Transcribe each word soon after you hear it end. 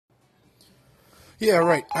Yeah,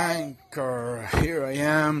 right. Anchor. Here I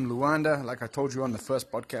am, Luanda. Like I told you on the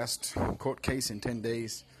first podcast, court case in 10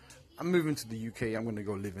 days. I'm moving to the UK. I'm going to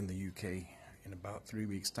go live in the UK in about 3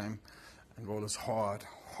 weeks' time. Angola's hard,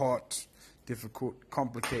 hot, difficult,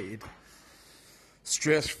 complicated,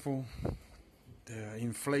 stressful. The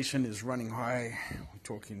inflation is running high. We're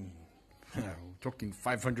talking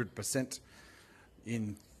 500%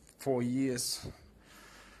 in 4 years.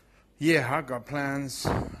 Yeah, I got plans.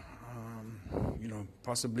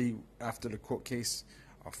 Possibly after the court case,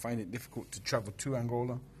 I'll find it difficult to travel to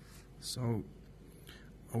Angola. So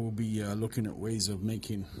I will be looking at ways of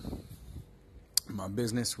making my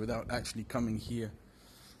business without actually coming here.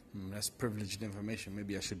 That's privileged information.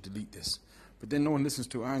 Maybe I should delete this. But then no one listens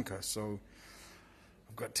to Anchor, so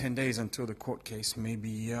I've got 10 days until the court case.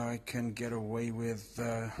 Maybe I can get away with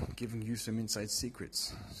giving you some inside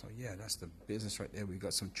secrets. So yeah, that's the business right there. We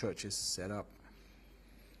got some churches set up,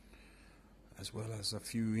 as well as a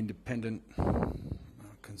few independent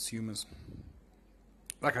consumers.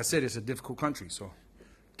 Like I said, it's a difficult country, so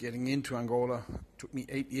getting into Angola took me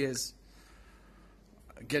 8 years.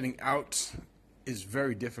 Getting out is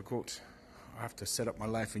very difficult. I have to set up my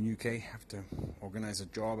life in UK, I have to organize a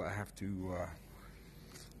job, I have to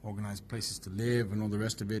organize places to live and all the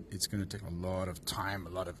rest of it. It's going to take a lot of time,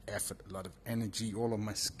 a lot of effort, a lot of energy, all of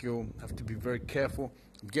my skill. I have to be very careful.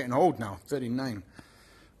 I'm getting old now, 39.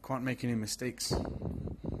 Can't make any mistakes.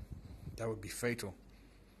 That would be fatal.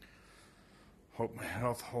 Hope my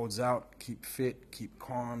health holds out. Keep fit, keep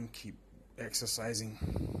calm, keep exercising.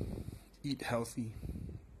 Eat healthy.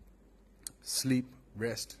 Sleep,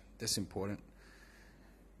 rest. That's important.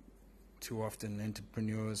 Too often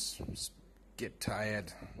entrepreneurs get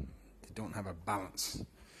tired. They don't have a balance.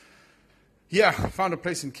 Yeah, I found a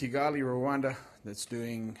place in Kigali, Rwanda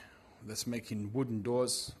that's making wooden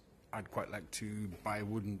doors. I'd quite like to buy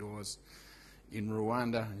wooden doors in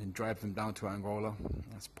Rwanda and drive them down to Angola.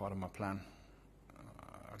 That's part of my plan.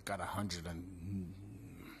 I've got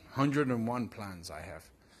 101 plans I have.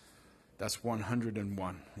 That's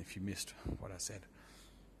 101 if you missed what I said.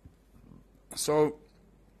 So,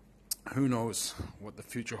 who knows what the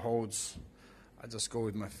future holds. I just go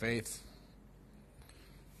with my faith.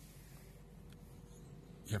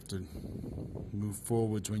 You have to move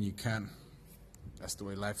forwards when you can. That's the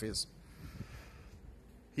way life is.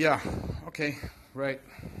 Yeah, okay, right.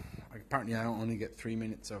 Apparently I only get 3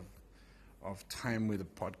 minutes of time with a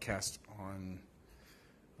podcast on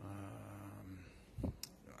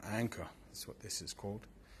Anchor. That's what this is called.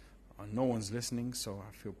 No one's listening, so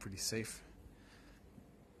I feel pretty safe.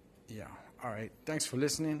 Yeah, all right. Thanks for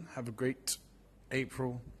listening. Have a great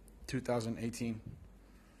April 2018.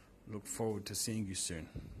 Look forward to seeing you soon.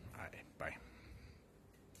 All right, bye.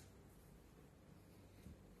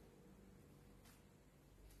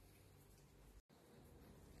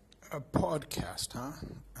 A podcast, huh?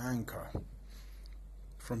 Anchor.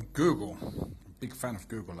 From Google. Big fan of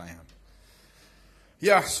Google, I am.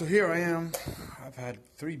 Yeah, so here I am. I've had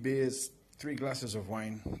 3 beers, 3 glasses of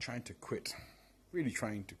wine, trying to quit. Really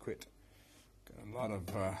trying to quit. Got a lot of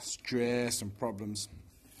stress and problems.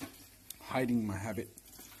 Hiding my habit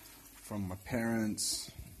from my parents,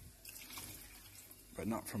 but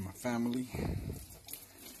not from my family.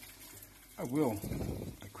 I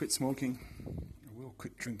quit smoking. I will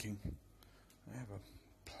quit drinking. I have a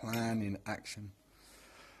plan in action.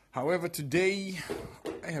 However, today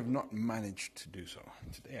I have not managed to do so.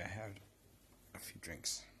 Today I had a few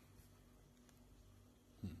drinks.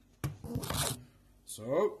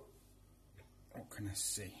 So, what can I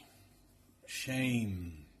say?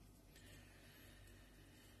 Shame.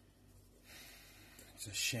 It's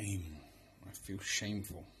a shame. I feel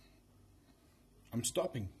shameful. I'm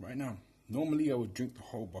stopping right now. Normally I would drink the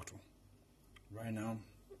whole bottle. Right now,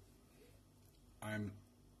 I'm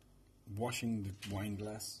washing the wine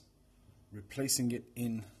glass, replacing it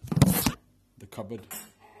in the cupboard,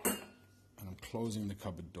 and I'm closing the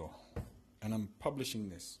cupboard door. And I'm publishing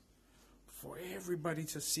this for everybody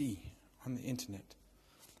to see on the internet.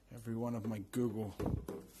 Every one of my Google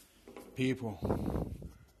people.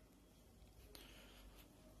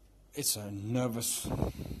 It's a nervous...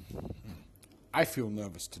 I feel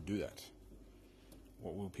nervous to do that.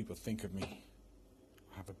 What will people think of me?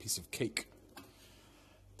 I have a piece of cake.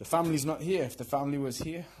 The family's not here. If the family was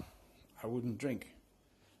here, I wouldn't drink.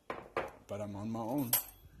 But I'm on my own,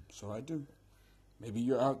 so I do. Maybe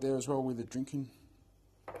you're out there as well with a drinking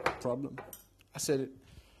problem. I said it.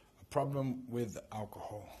 A problem with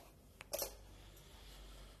alcohol.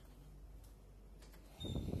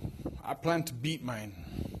 I plan to beat mine.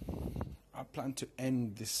 I plan to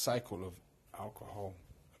end this cycle of alcohol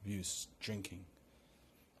abuse, drinking.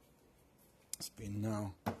 It's been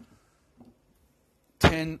now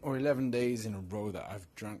 10 or 11 days in a row that I've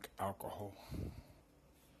drunk alcohol.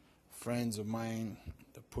 Friends of mine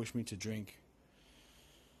that push me to drink.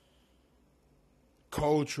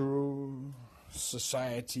 Cultural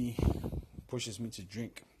society pushes me to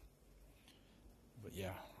drink. But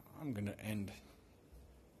yeah, I'm going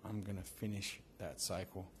to finish that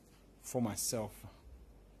cycle for myself.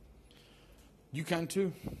 You can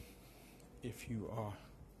too, if you are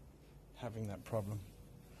having that problem.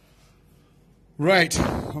 Right,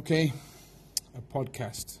 okay, a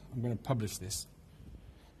podcast. I'm going to publish this.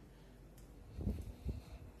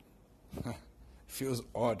 Feels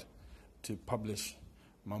odd to publish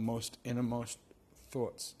my most innermost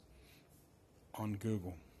thoughts on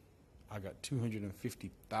Google. I got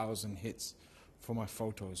 250,000 hits for my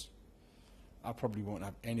photos. I probably won't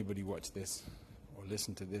have anybody watch this or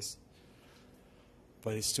listen to this,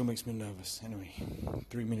 but it still makes me nervous. Anyway,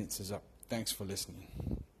 3 minutes is up. Thanks for listening.